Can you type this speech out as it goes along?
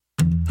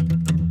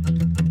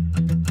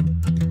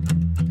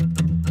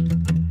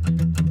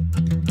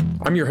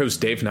I'm your host,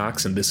 Dave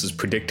Knox, and this is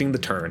Predicting the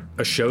Turn,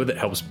 a show that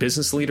helps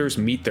business leaders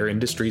meet their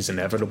industry's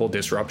inevitable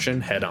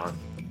disruption head on.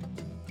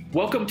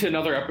 Welcome to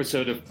another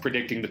episode of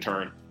Predicting the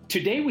Turn.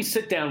 Today, we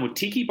sit down with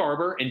Tiki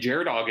Barber and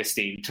Jared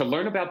Augustine to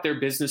learn about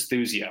their business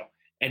Thuzio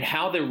and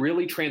how they're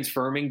really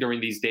transforming during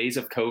these days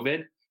of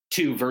COVID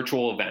to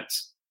virtual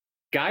events.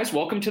 Guys,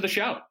 welcome to the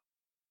show.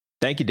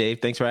 Thank you, Dave.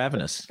 Thanks for having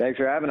us. Thanks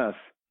for having us.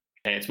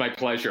 Hey, it's my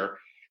pleasure.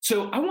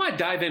 So I want to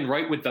dive in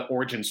right with the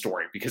origin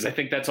story, because I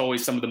think that's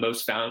always some of the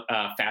most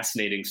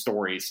fascinating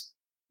stories.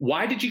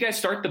 Why did you guys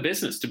start the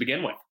business to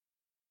begin with?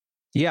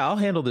 Yeah, I'll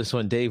handle this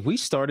one, Dave. We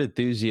started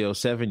Thuzio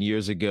 7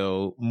 years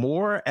ago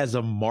more as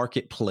a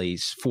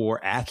marketplace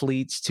for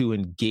athletes to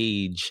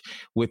engage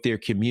with their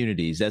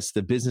communities. That's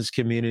the business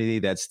community,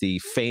 that's the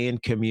fan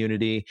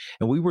community.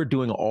 And we were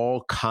doing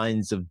all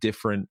kinds of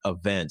different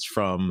events,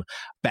 from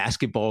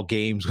basketball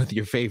games with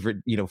your favorite,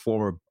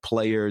 former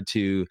player,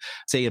 to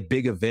say a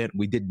big event.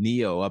 We did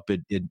Neo up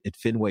at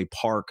Fenway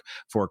Park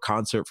for a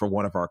concert for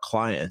one of our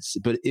clients.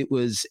 But it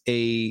was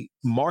a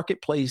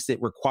marketplace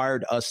that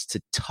required us to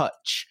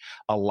touch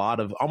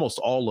almost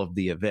all of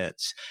the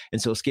events.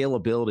 And so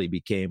scalability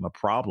became a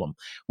problem.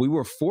 We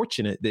were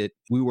fortunate that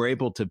we were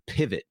able to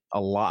pivot a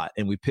lot,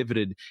 and we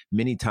pivoted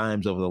many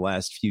times over the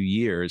last few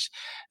years,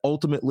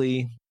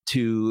 ultimately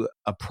to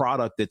a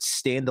product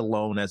that's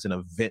standalone as an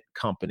event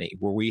company,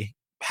 where we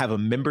have a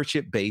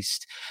membership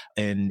based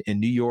in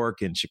New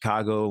York and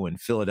Chicago and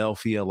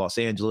Philadelphia, Los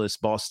Angeles,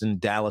 Boston,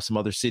 Dallas, some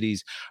other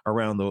cities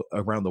around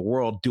the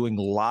world, doing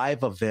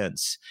live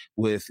events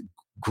with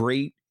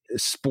great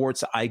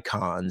sports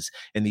icons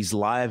and these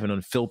live and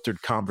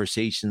unfiltered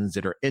conversations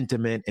that are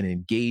intimate and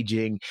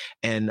engaging,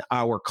 and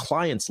our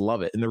clients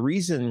love it. And the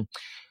reason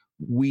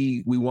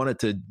we wanted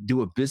to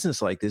do a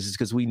business like this is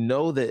because we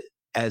know that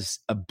as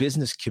a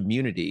business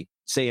community,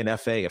 say an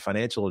FA, a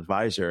financial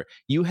advisor,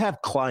 you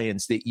have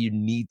clients that you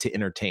need to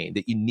entertain,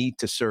 that you need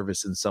to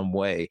service in some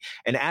way.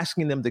 And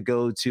asking them to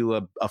go to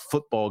a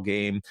football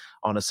game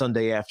on a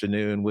Sunday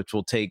afternoon, which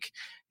will take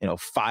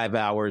 5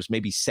 hours,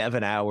 maybe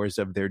 7 hours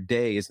of their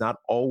day, is not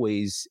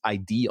always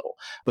ideal.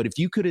 But if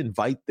you could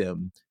invite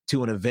them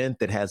to an event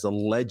that has a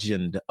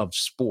legend of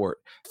sport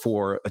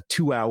for a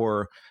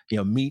 2-hour,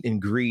 meet and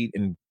greet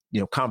and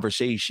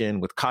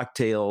conversation with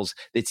cocktails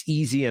that's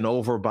easy and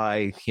over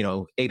by,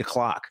 8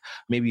 o'clock,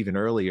 maybe even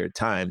earlier at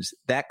times,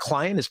 that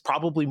client is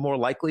probably more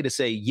likely to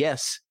say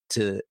yes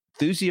to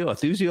a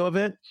Thuzio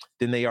event,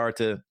 than they are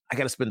to, I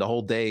got to spend the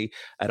whole day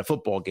at a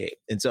football game.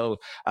 And so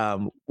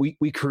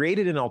we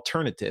created an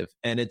alternative,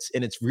 and it's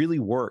really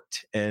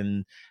worked,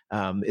 and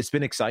it's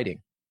been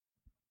exciting.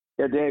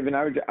 Yeah, Dave, and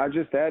I would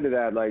just add to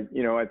that,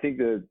 I think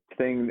the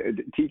thing,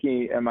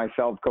 Tiki and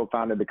myself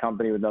co-founded the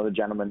company with another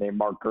gentleman named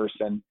Mark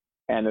Gerson.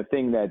 And the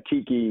thing that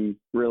Tiki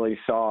really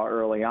saw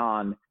early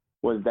on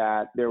was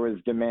that there was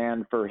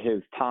demand for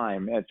his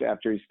time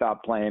after he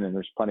stopped playing, and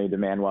there's plenty of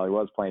demand while he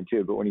was playing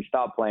too. But when he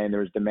stopped playing,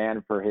 there was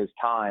demand for his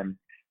time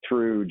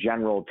through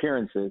general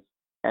appearances.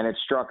 And it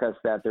struck us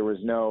that there was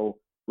no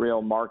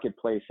real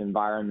marketplace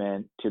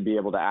environment to be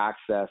able to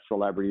access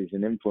celebrities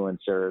and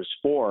influencers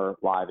for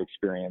live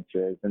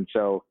experiences. And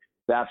so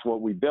that's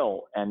what we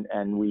built. And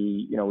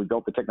we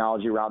built the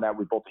technology around that.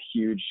 We built a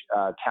huge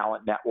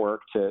talent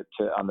network to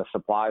on the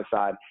supply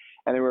side.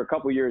 And then we were a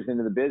couple of years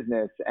into the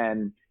business,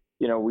 and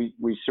we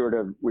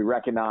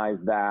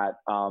recognized that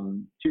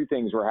two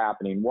things were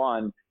happening.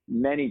 One,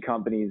 many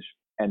companies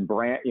and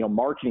brand,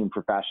 marketing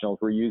professionals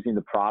were using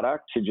the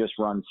product to just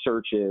run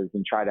searches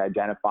and try to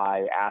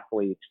identify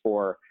athletes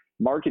for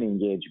marketing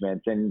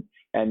engagements. And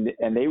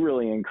they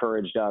really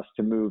encouraged us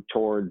to move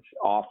towards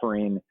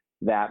offering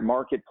that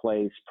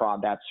marketplace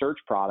that search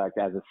product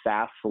as a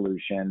SaaS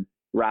solution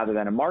rather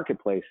than a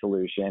marketplace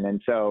solution.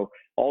 And so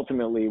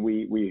ultimately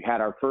we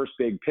had our first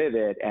big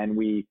pivot, and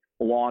we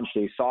launched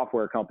a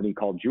software company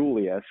called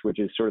Julius, which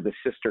is sort of the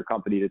sister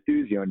company to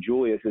Thuzio. And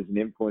Julius is an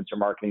influencer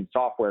marketing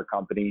software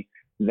company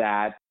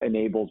that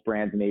enables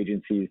brands and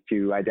agencies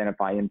to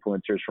identify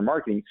influencers for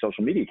marketing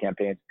social media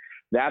campaigns.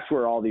 That's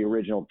where all the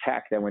original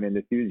tech that went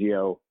into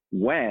Thuzio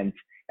went.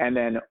 And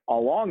then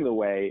along the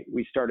way,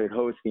 we started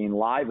hosting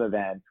live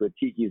events with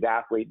Tiki's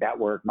Athlete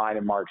Network, mine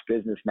and Mark's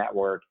Business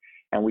Network.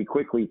 And we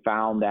quickly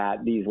found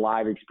that these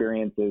live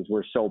experiences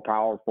were so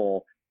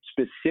powerful,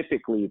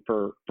 specifically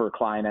for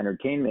client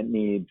entertainment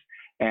needs.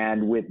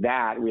 And with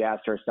that, we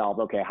asked ourselves,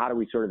 okay, how do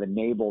we sort of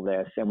enable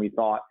this? And we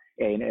thought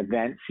an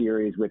event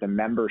series with a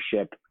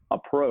membership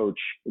approach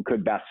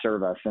could best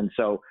serve us. And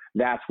so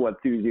that's what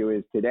Thuzio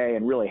is today,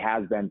 and really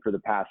has been for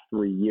the past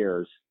 3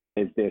 years,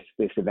 is this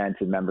events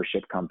and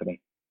membership company.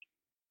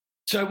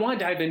 So I want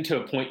to dive into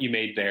a point you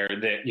made there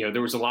that,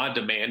 there was a lot of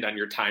demand on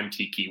your time,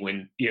 Tiki,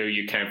 when,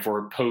 you kind of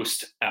were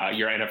post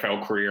your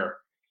NFL career.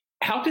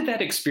 How did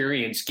that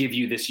experience give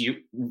you this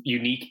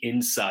unique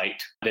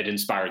insight that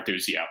inspired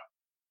Thuzio?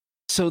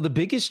 So the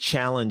biggest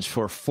challenge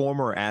for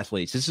former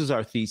athletes, this is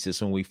our thesis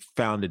when we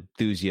founded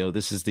Thuzio.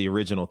 This is the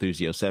original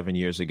Thuzio 7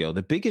 years ago.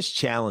 The biggest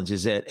challenge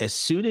is that as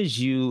soon as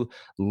you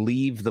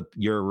leave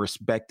your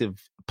respective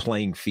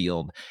playing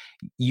field,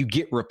 you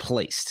get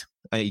replaced.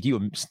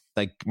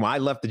 Like when I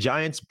left the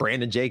Giants,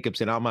 Brandon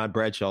Jacobs and Ahmad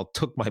Bradshaw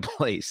took my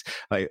place.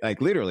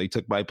 Like literally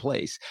took my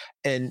place.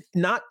 And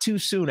not too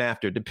soon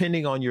after,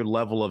 depending on your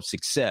level of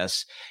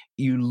success,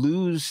 you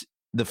lose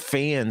the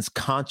fans'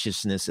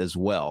 consciousness as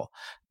well.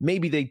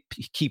 Maybe they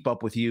keep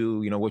up with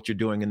you, what you're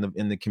doing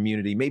in the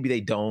community. Maybe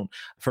they don't.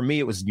 For me,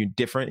 it was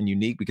different and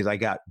unique because I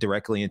got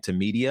directly into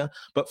media.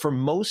 But for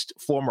most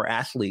former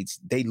athletes,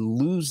 they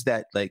lose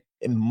that like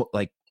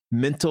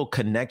mental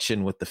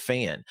connection with the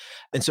fan.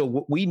 And so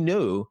what we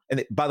knew,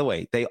 and by the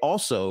way, they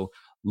also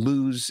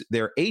lose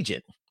their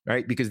agent,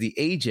 right? Because the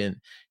agent,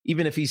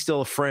 even if he's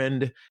still a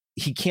friend,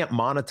 he can't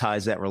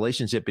monetize that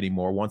relationship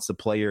anymore once the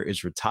player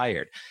is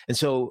retired. And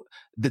so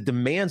the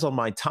demands on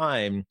my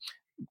time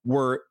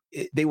were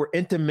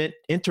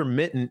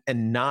intermittent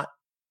and not,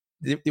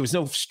 there was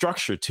no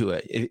structure to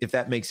it, if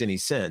that makes any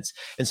sense.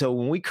 And so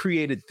when we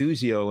created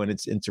Thuzio in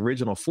its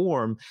original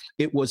form,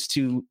 it was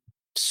to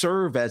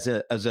serve as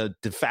a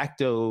de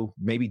facto,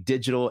 maybe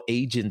digital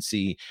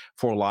agency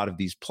for a lot of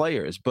these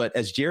players. But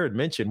as Jared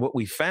mentioned, what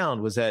we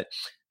found was that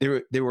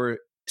there were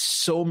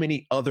so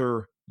many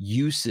other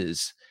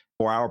uses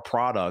for our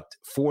product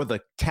for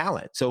the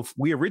talent. So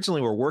we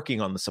originally were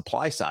working on the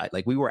supply side,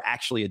 like we were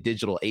actually a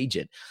digital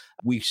agent.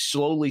 We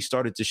slowly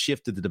started to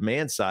shift to the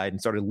demand side and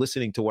started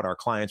listening to what our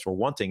clients were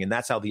wanting. And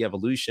that's how the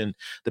evolution,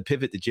 the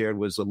pivot that Jared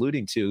was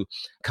alluding to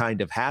kind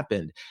of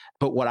happened.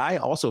 But what I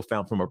also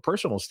found from a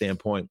personal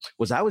standpoint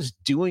was I was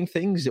doing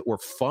things that were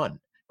fun,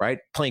 right?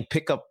 Playing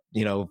pickup,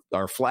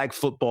 our flag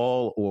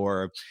football,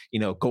 or,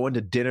 going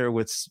to dinner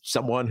with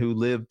someone who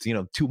lived,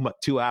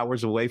 2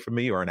 hours away from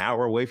me, or an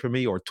hour away from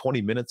me, or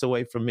 20 minutes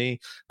away from me,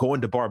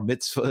 going to bar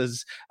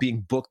mitzvahs,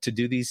 being booked to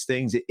do these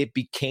things. It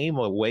became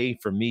a way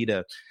for me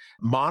to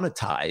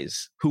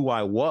monetize who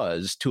I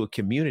was to a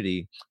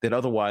community that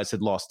otherwise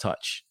had lost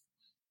touch.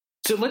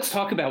 So let's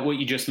talk about what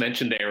you just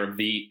mentioned there of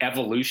the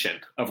evolution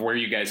of where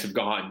you guys have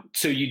gone.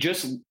 So you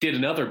just did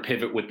another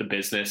pivot with the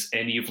business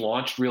and you've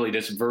launched really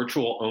this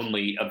virtual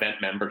only event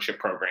membership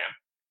program.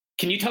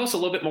 Can you tell us a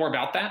little bit more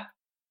about that?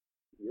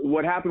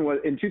 What happened was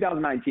in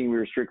 2019, we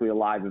were strictly a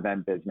live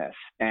event business,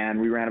 and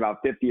we ran about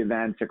 50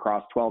 events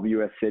across 12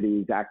 U.S.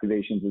 cities,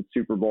 activations at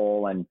Super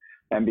Bowl and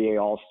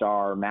NBA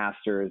All-Star,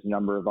 Masters, a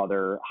number of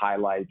other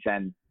highlights.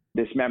 And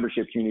this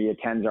membership community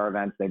attends our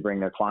events. They bring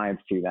their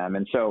clients to them.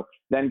 And so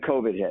then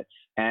COVID hits.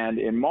 And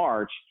in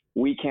March,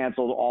 we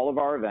canceled all of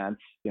our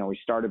events. We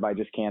started by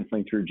just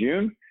canceling through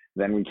June.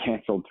 Then we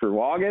canceled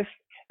through August.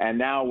 And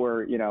now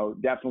we're,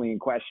 definitely in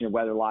question of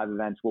whether live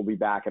events will be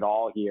back at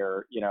all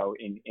here,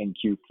 in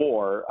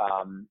Q4,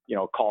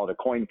 call it a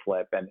coin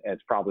flip, and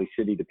it's probably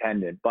city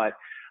dependent. But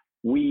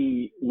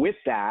we, with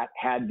that,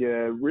 had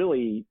to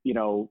really,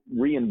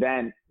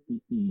 reinvent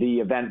the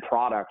event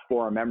product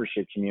for our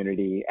membership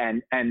community.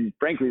 And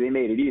frankly, they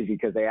made it easy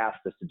because they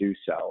asked us to do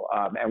so.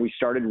 And we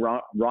started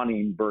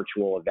running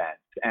virtual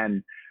events.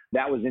 And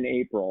that was in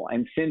April.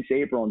 And since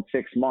April, in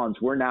 6 months,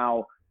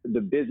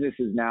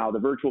 the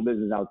virtual business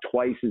is now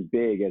twice as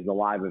big as the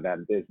live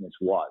event business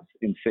was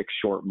in 6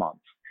 short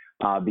months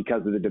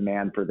because of the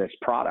demand for this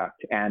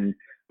product. And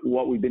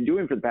what we've been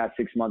doing for the past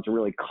 6 months are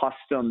really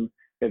custom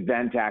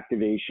event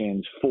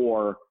activations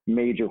for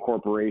major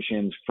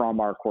corporations from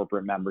our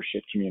corporate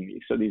membership community.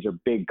 So these are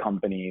big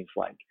companies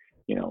like,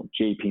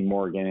 JP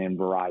Morgan and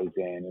Verizon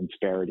and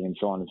Insperity and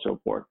so on and so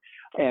forth.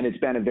 And it's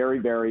been a very,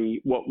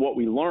 very, what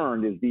we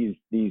learned is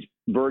these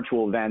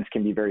virtual events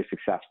can be very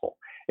successful.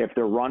 If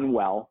they're run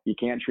well, you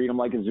can't treat them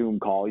like a Zoom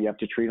call. You have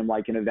to treat them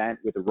like an event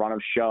with a run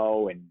of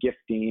show and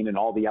gifting and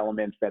all the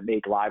elements that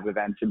make live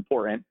events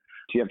important.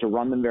 So you have to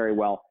run them very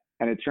well.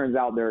 And it turns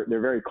out they're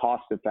very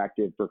cost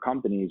effective for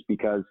companies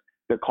because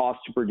the cost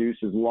to produce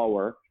is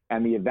lower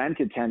and the event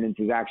attendance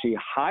is actually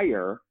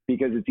higher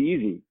because it's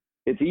easy.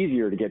 It's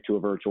easier to get to a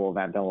virtual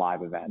event than a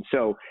live event.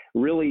 So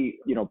really,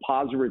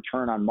 positive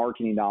return on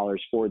marketing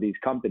dollars for these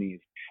companies.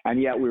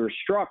 And yet we were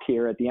struck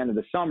here at the end of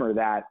the summer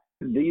that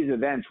these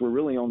events were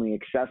really only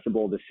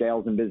accessible to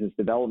sales and business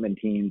development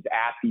teams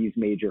at these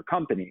major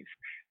companies.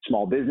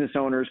 Small business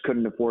owners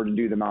couldn't afford to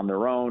do them on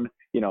their own.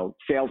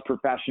 Sales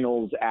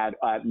professionals at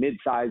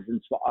mid-sized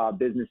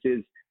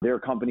businesses, their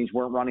companies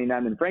weren't running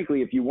them. And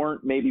frankly, if you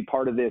weren't maybe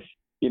part of this,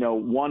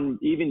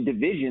 even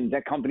divisions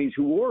at companies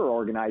who were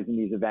organizing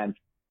these events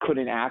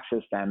couldn't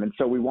access them. And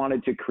so we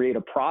wanted to create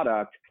a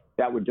product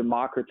that would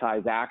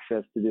democratize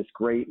access to this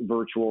great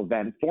virtual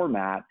event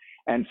format.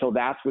 And so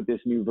that's what this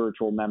new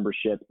virtual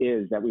membership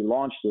is that we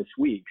launched this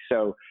week.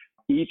 So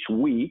each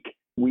week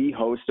we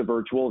host a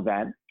virtual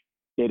event.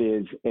 It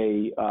is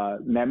a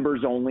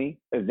members only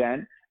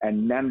event,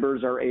 and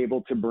members are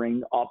able to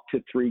bring up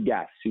to 3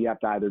 guests. So you have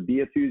to either be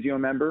a Thuzio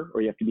member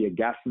or you have to be a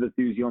guest of the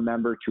Thuzio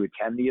member to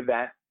attend the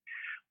event.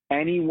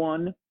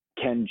 Anyone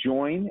can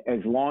join as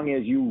long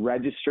as you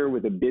register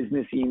with a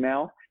business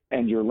email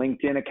and your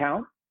LinkedIn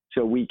account.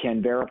 So we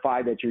can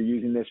verify that you're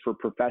using this for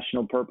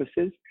professional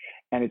purposes.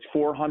 And it's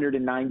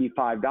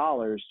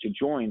 $495 to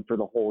join for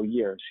the whole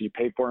year. So you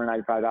pay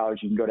 $495.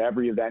 You can go to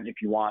every event if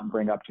you want and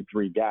bring up to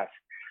 3 guests.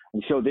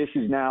 And so this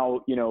is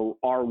now,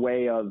 our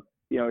way of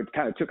it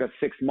kind of took us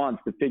 6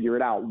 months to figure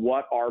it out.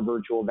 What are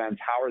virtual events?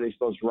 How are they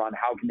supposed to run?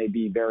 How can they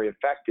be very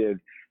effective?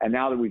 And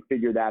now that we've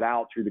figured that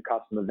out through the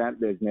custom event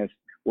business,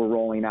 we're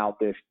rolling out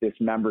this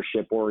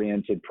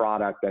membership-oriented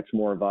product that's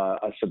more of a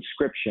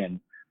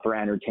subscription for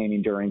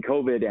entertaining during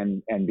COVID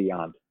and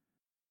beyond.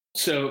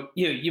 So,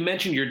 you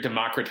mentioned you're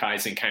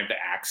democratizing kind of the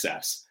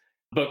access,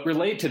 but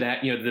related to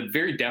that, the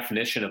very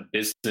definition of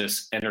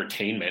business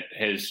entertainment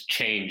has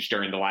changed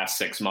during the last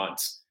 6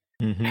 months.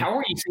 Mm-hmm. How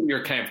are you seeing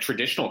your kind of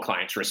traditional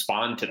clients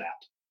respond to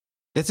that?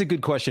 That's a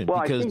good question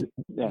because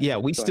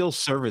we still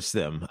service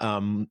them.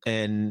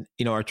 And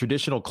our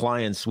traditional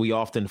clients, we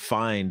often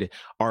find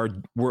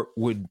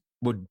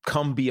would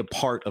come be a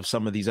part of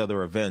some of these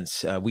other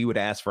events. We would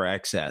ask for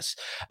access,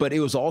 but it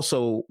was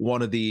also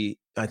one of the,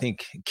 I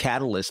think,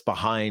 catalysts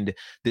behind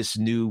this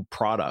new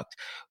product.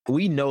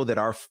 We know that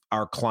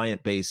our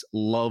client base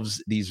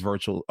loves these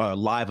virtual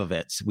live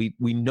events. We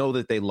know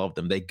that they love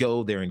them. They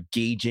go, they're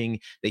engaging,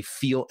 they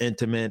feel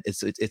intimate.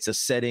 It's a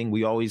setting.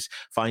 We always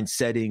find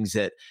settings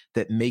that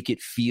make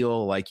it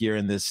feel like you're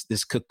in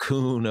this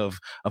cocoon of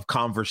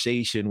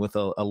conversation with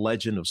a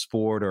legend of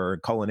sport or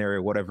culinary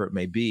or whatever it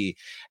may be.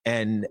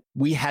 And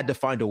we had to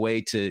find a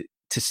way to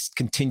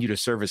continue to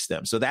service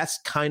them. So that's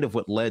kind of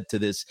what led to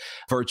this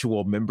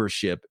virtual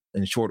membership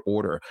in short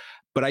order.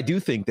 But I do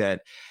think that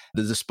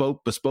the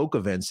bespoke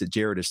events that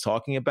Jared is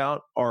talking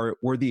about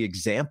were the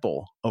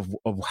example of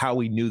how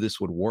we knew this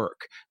would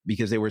work,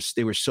 because they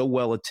were so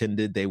well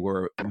attended. They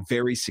were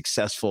very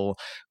successful.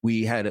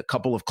 We had a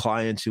couple of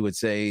clients who would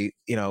say,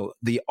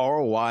 the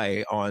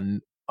ROI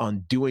on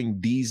doing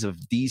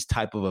these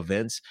type of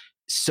events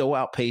so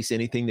outpace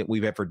anything that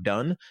we've ever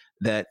done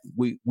that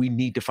we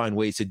need to find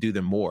ways to do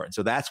them more. And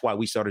so that's why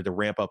we started to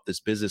ramp up this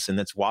business. And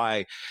that's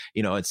why,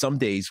 at some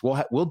days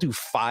we'll do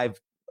 5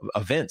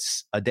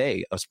 events a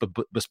day,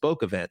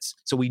 bespoke events.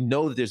 So we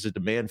know that there's a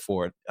demand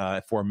for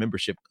it, for a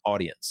membership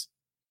audience.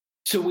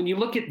 So when you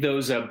look at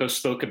those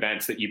bespoke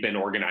events that you've been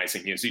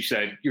organizing, as you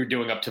said, you're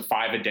doing up to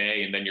 5 a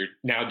day, and then you're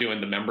now doing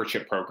the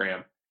membership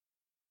program.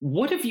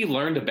 What have you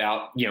learned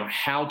about,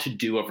 how to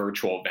do a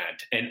virtual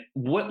event, and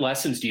what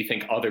lessons do you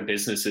think other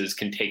businesses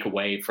can take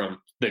away from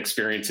the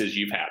experiences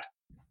you've had?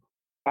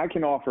 I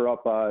can offer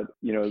up,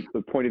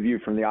 the point of view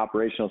from the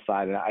operational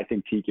side, and I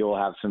think Tiki will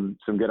have some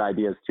good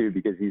ideas too,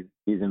 because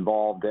he's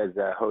involved as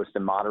a host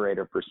and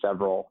moderator for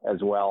several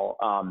as well.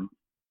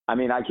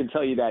 I can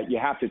tell you that you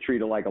have to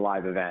treat it like a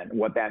live event.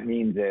 What that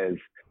means is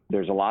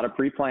there's a lot of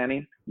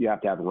pre-planning. You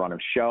have to have a run of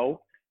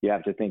show. You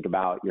have to think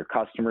about your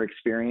customer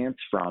experience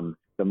from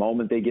the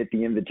moment they get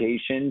the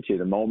invitation to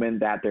the moment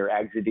that they're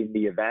exiting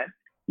the event.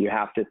 You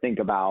have to think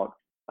about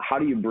how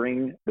do you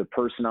bring the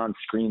person on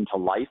screen to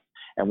life.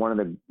 And one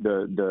of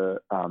the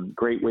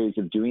great ways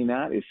of doing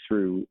that is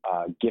through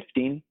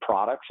gifting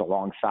products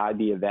alongside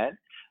the event.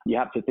 You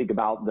have to think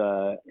about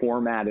the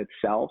format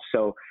itself.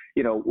 So,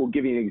 we'll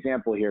give you an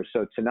example here.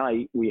 So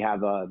tonight we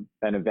have an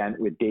event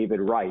with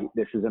David Wright.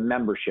 This is a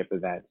membership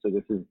event. So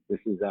this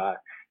is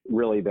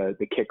really the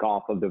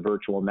kickoff of the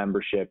virtual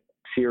membership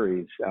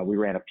series. We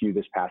ran a few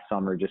this past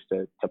summer just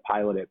to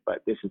pilot it, but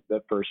this is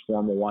the first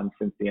formal one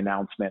since the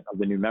announcement of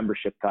the new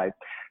membership type.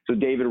 So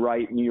David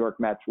Wright, New York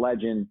Mets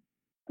legend,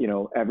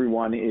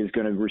 everyone is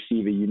going to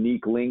receive a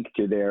unique link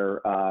to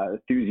their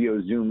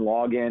Thuzio Zoom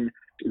login,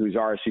 who's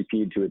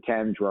RSVP'd to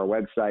attend to our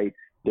website.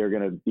 They're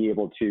going to be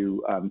able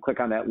to click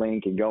on that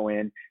link and go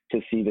in to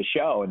see the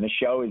show. And the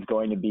show is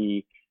going to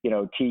be,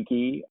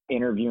 Tiki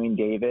interviewing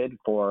David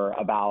for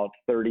about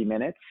 30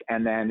 minutes.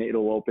 And then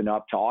it'll open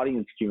up to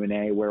audience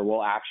Q&A, where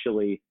we'll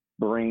actually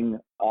bring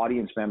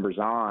audience members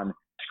on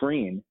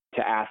screen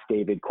to ask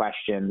David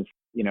questions,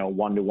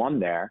 one-to-one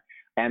there.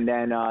 And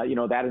then,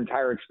 that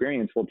entire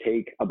experience will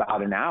take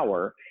about an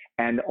hour.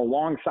 And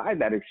alongside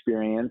that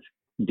experience,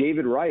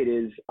 David Wright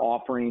is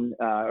offering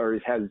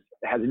has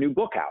a new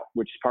book out,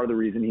 which is part of the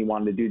reason he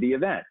wanted to do the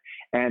event.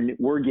 And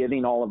we're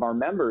giving all of our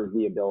members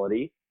the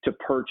ability to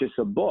purchase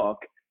a book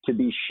to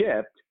be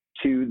shipped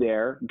to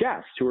their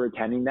guests who are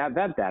attending that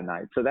event that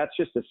night. So that's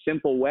just a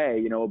simple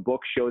way, a book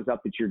shows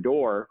up at your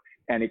door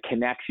and it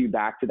connects you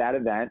back to that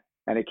event,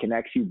 and it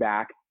connects you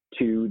back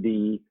to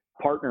the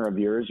partner of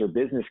yours or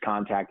business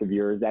contact of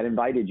yours that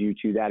invited you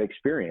to that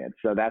experience.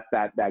 So that's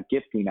that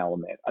gifting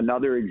element.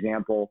 Another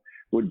example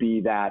would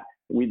be that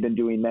we've been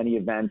doing many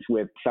events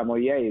with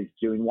sommeliers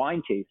doing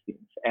wine tastings.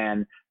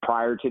 And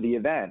prior to the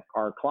event,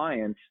 our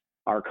clients,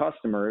 our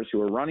customers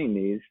who are running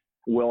these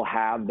will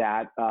have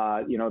that,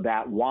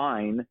 that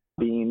wine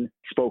being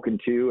spoken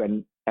to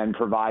and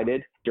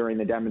provided during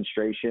the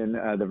demonstration,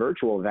 the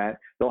virtual event.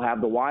 They'll have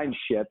the wine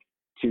shipped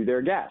to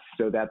their guests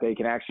so that they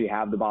can actually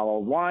have the bottle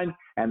of wine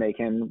and they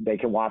can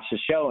watch the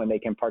show and they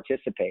can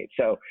participate.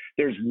 So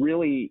there's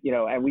really,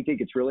 and we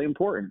think it's really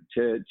important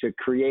to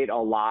create a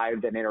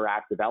live and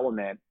interactive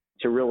element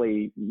to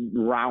really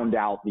round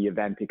out the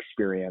event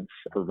experience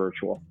for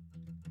virtual.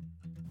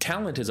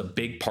 Talent is a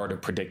big part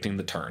of Predicting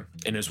the Turn.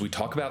 And as we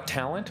talk about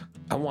talent,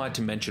 I wanted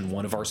to mention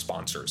one of our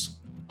sponsors,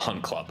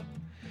 Hunt Club.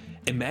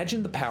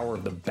 Imagine the power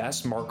of the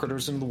best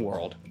marketers in the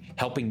world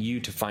helping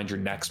you to find your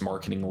next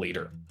marketing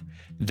leader.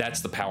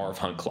 That's the power of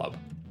Hunt Club.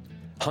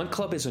 Hunt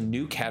Club is a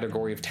new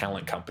category of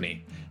talent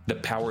company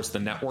that powers the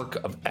network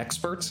of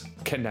experts,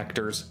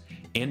 connectors,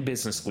 and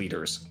business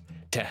leaders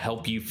to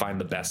help you find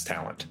the best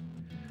talent.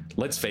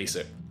 Let's face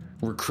it,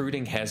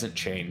 recruiting hasn't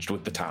changed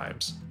with the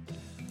times.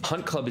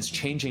 Hunt Club is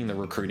changing the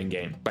recruiting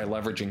game by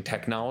leveraging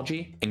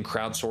technology and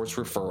crowdsource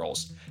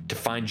referrals to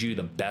find you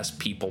the best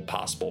people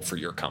possible for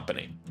your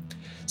company.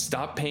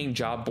 Stop paying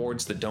job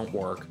boards that don't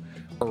work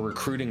or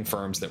recruiting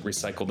firms that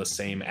recycle the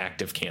same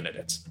active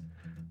candidates.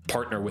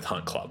 Partner with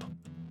Hunt Club.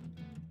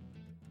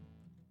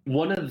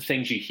 One of the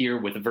things you hear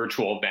with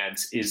virtual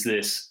events is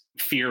this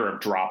fear of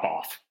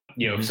drop-off.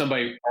 If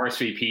somebody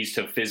RSVPs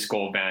to a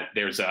physical event,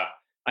 there's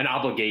an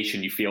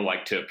obligation you feel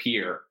like to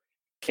appear.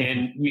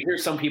 And you hear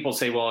some people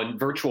say, well, in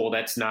virtual,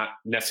 that's not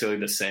necessarily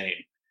the same.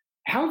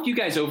 How have you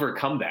guys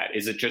overcome that?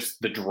 Is it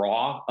just the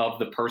draw of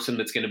the person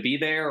that's going to be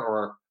there?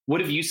 Or what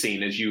have you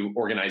seen as you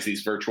organize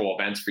these virtual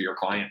events for your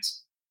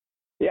clients?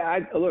 Yeah,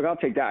 look, I'll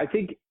take that. I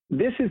think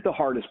this is the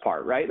hardest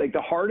part, right? Like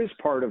the hardest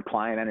part of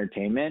client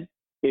entertainment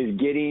is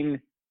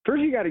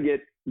first you got to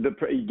get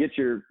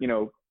your,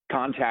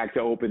 contact to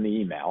open the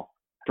email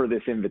for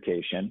this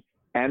invitation.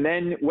 And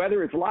then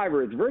whether it's live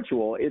or it's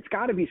virtual, it's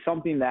got to be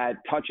something that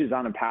touches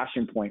on a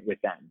passion point with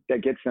them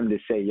that gets them to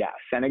say yes.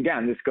 And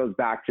again, this goes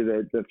back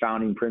to the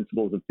founding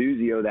principles of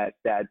Thuzio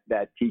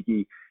that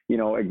Tiki,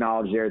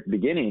 acknowledged there at the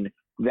beginning,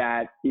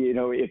 that,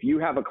 if you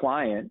have a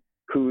client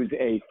who's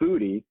a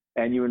foodie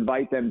and you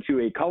invite them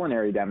to a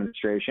culinary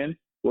demonstration,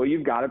 well,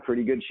 you've got a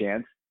pretty good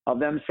chance of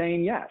them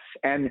saying yes.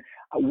 And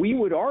we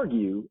would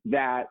argue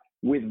that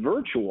with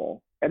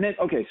virtual, and then,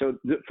 okay, so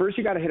first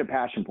you got to hit a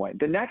passion point.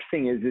 The next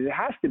thing is it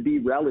has to be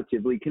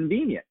relatively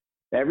convenient.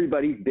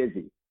 Everybody's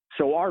busy.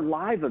 So our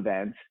live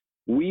events,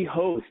 we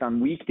host on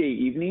weekday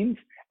evenings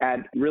at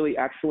really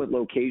excellent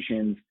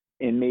locations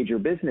in major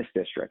business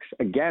districts.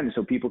 Again,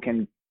 so people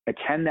can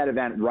attend that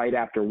event right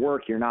after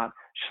work. You're not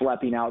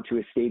schlepping out to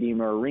a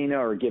stadium or arena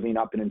or giving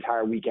up an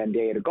entire weekend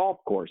day at a golf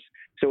course.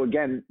 So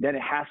again, then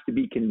it has to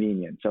be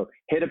convenient. So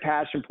hit a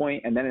passion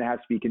point and then it has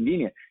to be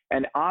convenient.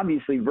 And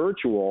obviously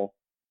virtual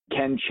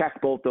can check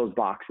both those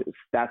boxes.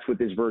 That's what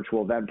this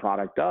virtual event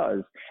product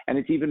does. And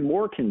it's even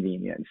more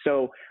convenient.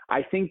 So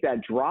I think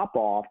that drop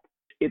off,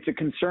 it's a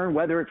concern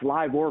whether it's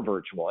live or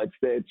virtual.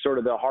 It's sort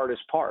of the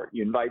hardest part.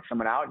 You invite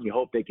someone out and you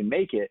hope they can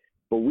make it.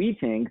 But we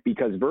think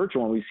because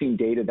virtual, and we've seen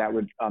data that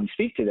would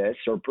speak to this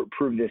or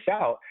prove this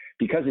out,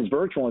 because it's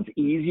virtual, it's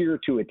easier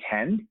to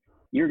attend,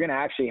 you're going to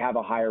actually have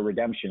a higher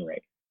redemption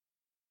rate.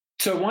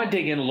 So I want to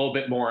dig in a little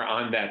bit more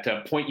on that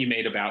point you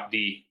made about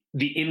the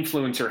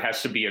influencer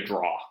has to be a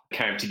draw,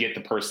 kind of to get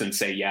the person to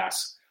say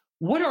yes.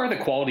 What are the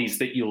qualities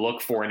that you look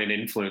for in an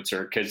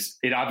influencer? Because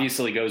it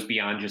obviously goes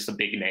beyond just a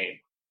big name.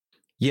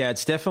 Yeah,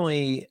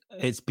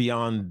 it's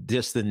beyond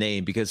just the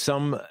name, because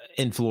some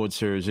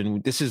influencers,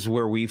 and this is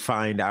where we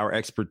find our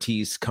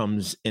expertise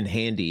comes in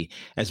handy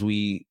as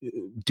we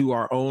do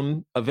our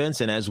own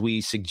events and as we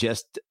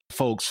suggest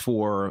folks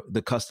for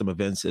the custom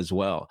events as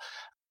well.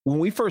 When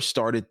we first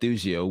started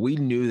Thuzio, we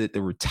knew that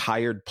the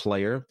retired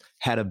player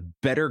had a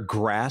better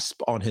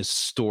grasp on his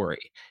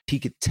story. He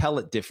could tell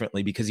it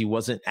differently because he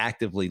wasn't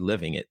actively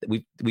living it.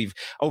 We've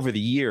over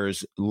the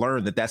years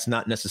learned that that's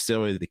not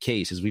necessarily the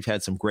case, as we've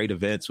had some great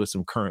events with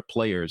some current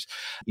players,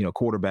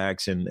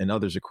 quarterbacks and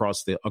others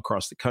across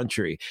the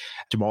country.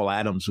 Jamal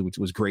Adams, which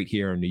was great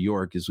here in New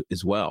York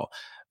as well.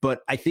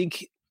 But I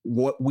think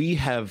what we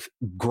have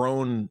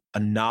grown a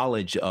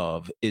knowledge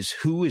of is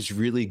who is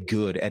really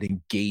good at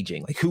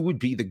engaging, like who would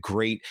be the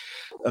great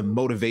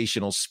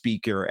motivational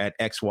speaker at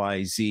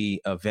XYZ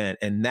event.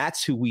 And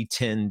that's who we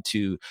tend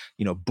to,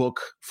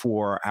 book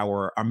for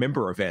our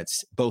member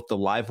events, both the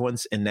live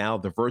ones and now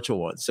the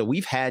virtual ones. So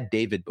we've had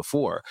David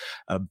before,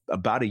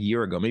 about a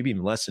year ago, maybe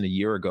even less than a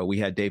year ago, we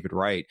had David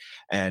Wright.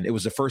 And it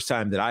was the first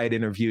time that I had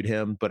interviewed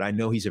him, but I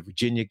know he's a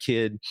Virginia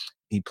kid.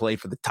 He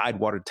played for the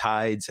Tidewater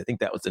Tides. I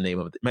think that was the name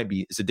of it.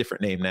 It's a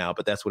different name now,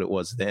 but that's what it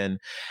was then.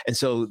 And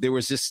so there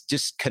was this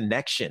just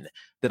connection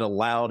that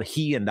allowed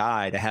he and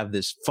I to have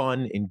this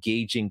fun,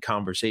 engaging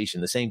conversation.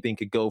 The same thing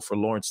could go for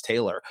Lawrence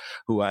Taylor,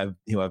 who I've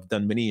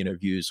done many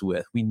interviews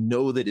with. We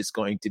know that it's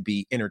going to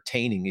be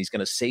entertaining. He's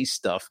going to say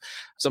stuff,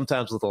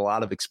 sometimes with a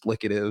lot of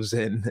explicatives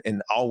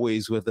and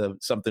always with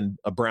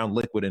a brown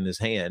liquid in his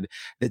hand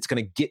that's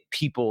going to get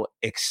people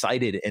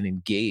excited and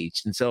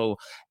engaged. And so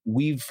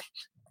we've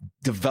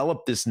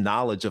develop this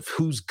knowledge of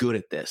who's good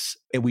at this,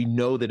 and we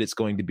know that it's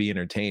going to be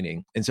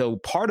entertaining. And so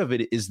part of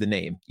it is the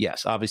name.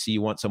 Yes, obviously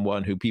you want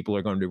someone who people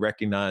are going to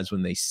recognize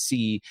when they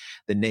see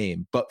the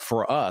name. But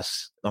for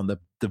us on the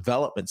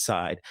development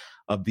side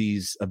of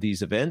these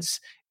events,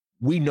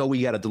 we know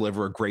we got to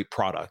deliver a great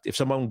product. If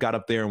someone got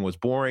up there and was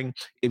boring,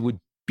 it would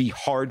be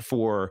hard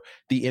for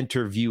the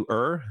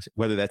interviewer,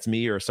 whether that's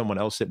me or someone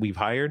else that we've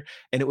hired,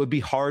 and it would be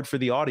hard for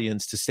the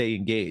audience to stay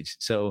engaged.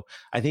 So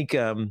I think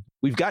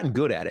we've gotten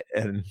good at it,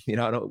 and we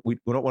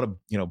don't want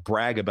to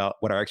brag about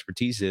what our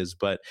expertise is,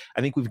 but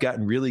I think we've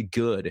gotten really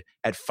good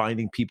at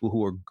finding people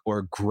who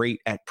are great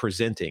at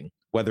presenting,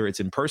 whether it's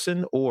in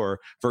person or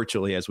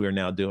virtually, as we are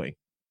now doing.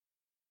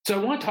 So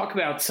I want to talk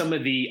about some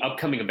of the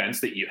upcoming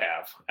events that you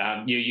have.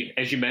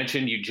 As you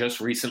mentioned, you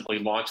just recently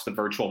launched the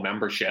virtual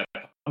membership.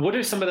 What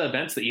are some of the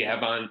events that you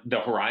have on the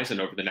horizon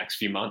over the next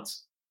few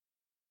months?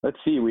 Let's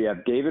see. We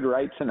have David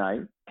Wright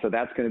tonight. So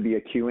that's going to be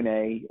a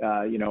Q&A,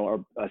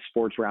 a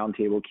sports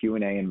roundtable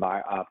Q&A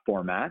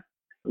format.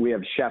 We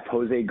have Chef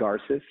Jose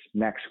Garces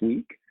next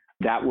week.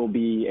 That will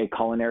be a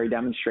culinary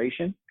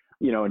demonstration.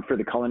 And for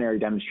the culinary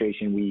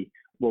demonstration, we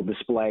will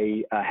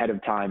display ahead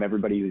of time.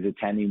 Everybody who's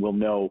attending will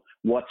know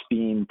what's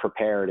being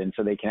prepared. And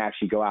so they can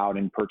actually go out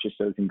and purchase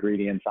those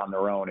ingredients on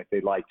their own if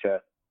they'd like to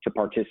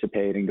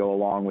participate and go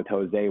along with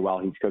Jose while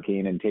he's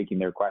cooking and taking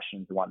their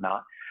questions and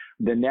whatnot.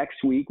 The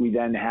next week, we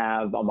then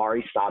have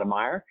Amari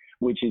Stoudemire,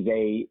 which is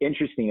a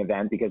interesting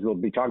event because we'll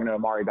be talking to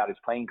Amari about his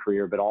playing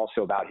career, but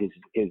also about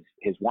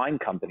his wine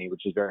company,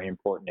 which is very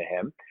important to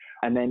him.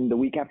 And then the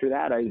week after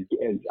that,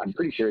 I'm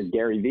pretty sure, is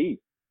Gary Vee,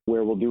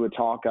 where we'll do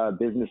a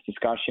business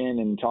discussion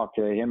and talk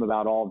to him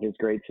about all of his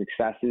great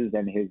successes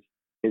and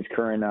his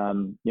current,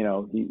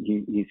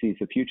 he sees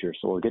the future.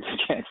 So we'll get a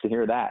chance to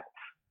hear that.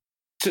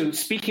 So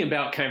speaking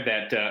about kind of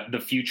that, the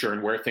future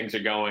and where things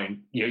are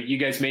going, you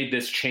guys made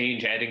this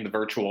change, adding the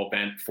virtual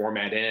event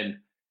format in.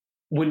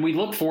 When we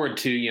look forward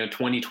to,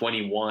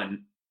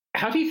 2021,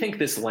 how do you think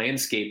this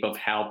landscape of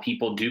how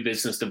people do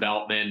business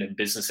development and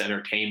business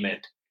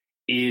entertainment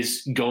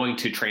is going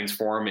to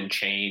transform and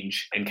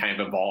change and kind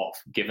of evolve,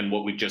 given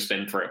what we've just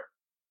been through?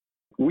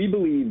 We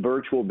believe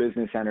virtual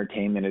business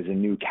entertainment is a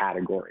new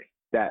category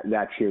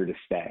that's here to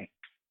stay.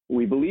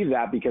 We believe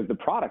that because the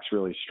product's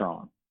really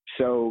strong.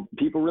 So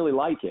people really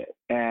like it.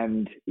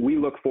 And we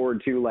look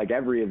forward to, like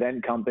every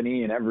event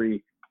company and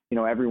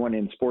everyone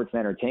in sports and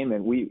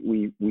entertainment,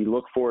 we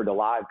look forward to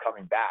live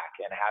coming back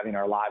and having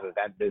our live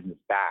event business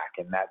back.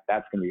 And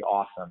that's going to be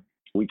awesome.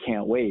 We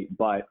can't wait,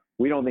 but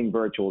we don't think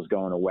virtual is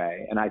going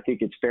away. And I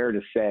think it's fair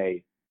to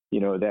say,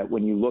 that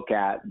when you look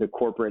at the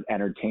corporate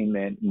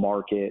entertainment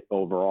market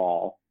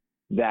overall,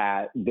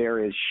 that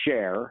there is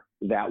share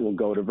that will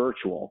go to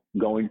virtual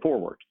going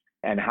forward.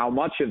 And how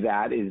much of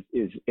that is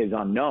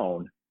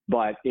unknown,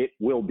 but it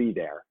will be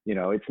there.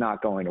 It's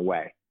not going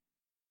away.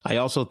 I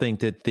also think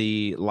that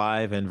the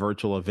live and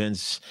virtual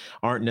events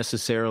aren't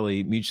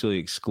necessarily mutually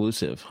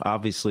exclusive.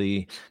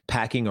 Obviously,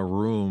 packing a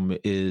room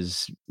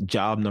is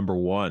job number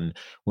one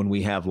when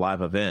we have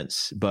live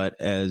events. But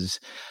as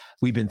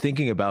we've been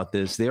thinking about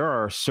this, there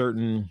are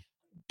certain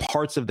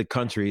parts of the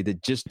country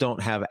that just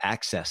don't have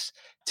access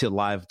to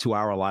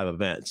our live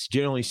events.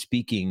 Generally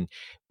speaking,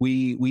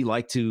 we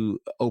like to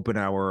open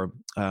our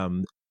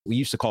we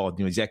used to call it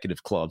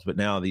executive clubs, but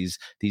now these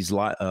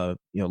live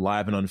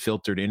and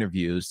unfiltered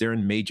interviews, they're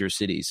in major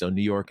cities. So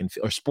New York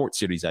or sports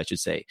cities, I should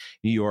say,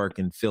 New York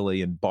and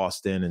Philly and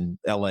Boston and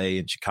LA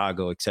and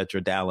Chicago, et cetera,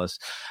 Dallas.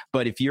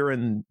 But if you're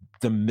in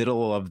the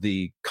middle of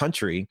the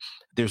country,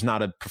 there's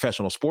not a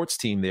professional sports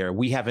team there.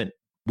 We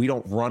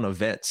don't run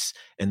events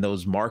in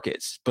those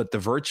markets, but the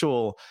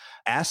virtual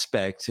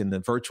aspect and the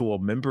virtual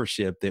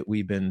membership that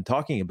we've been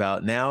talking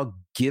about now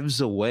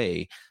gives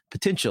away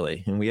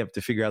potentially, and we have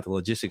to figure out the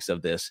logistics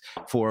of this,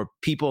 for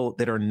people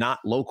that are not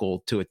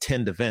local to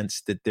attend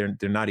events that they're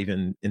not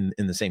even in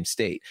the same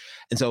state.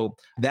 And so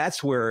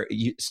that's where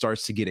it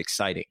starts to get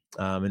exciting.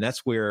 And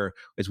that's where,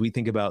 as we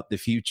think about the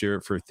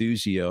future for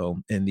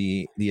Thuzio and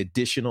the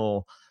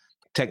additional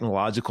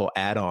technological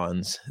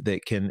add-ons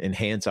that can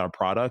enhance our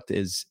product,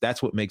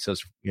 that's what makes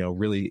us,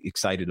 really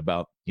excited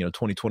about,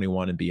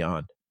 2021 and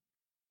beyond.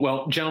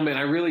 Well, gentlemen,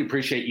 I really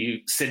appreciate you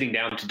sitting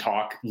down to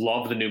talk.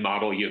 Love the new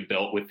model you have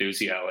built with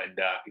Thuzio, and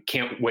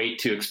can't wait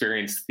to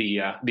experience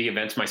the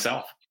events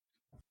myself.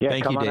 Yeah,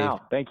 Thank come you, on Dave.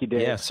 out. Thank you,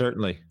 Dave. Yeah,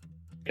 certainly.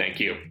 Thank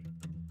you.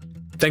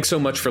 Thanks so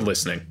much for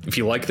listening. If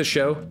you like the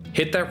show,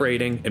 hit that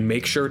rating and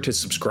make sure to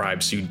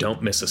subscribe so you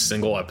don't miss a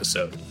single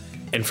episode.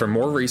 And for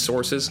more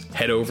resources,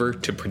 head over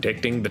to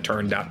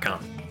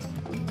predictingtheturn.com.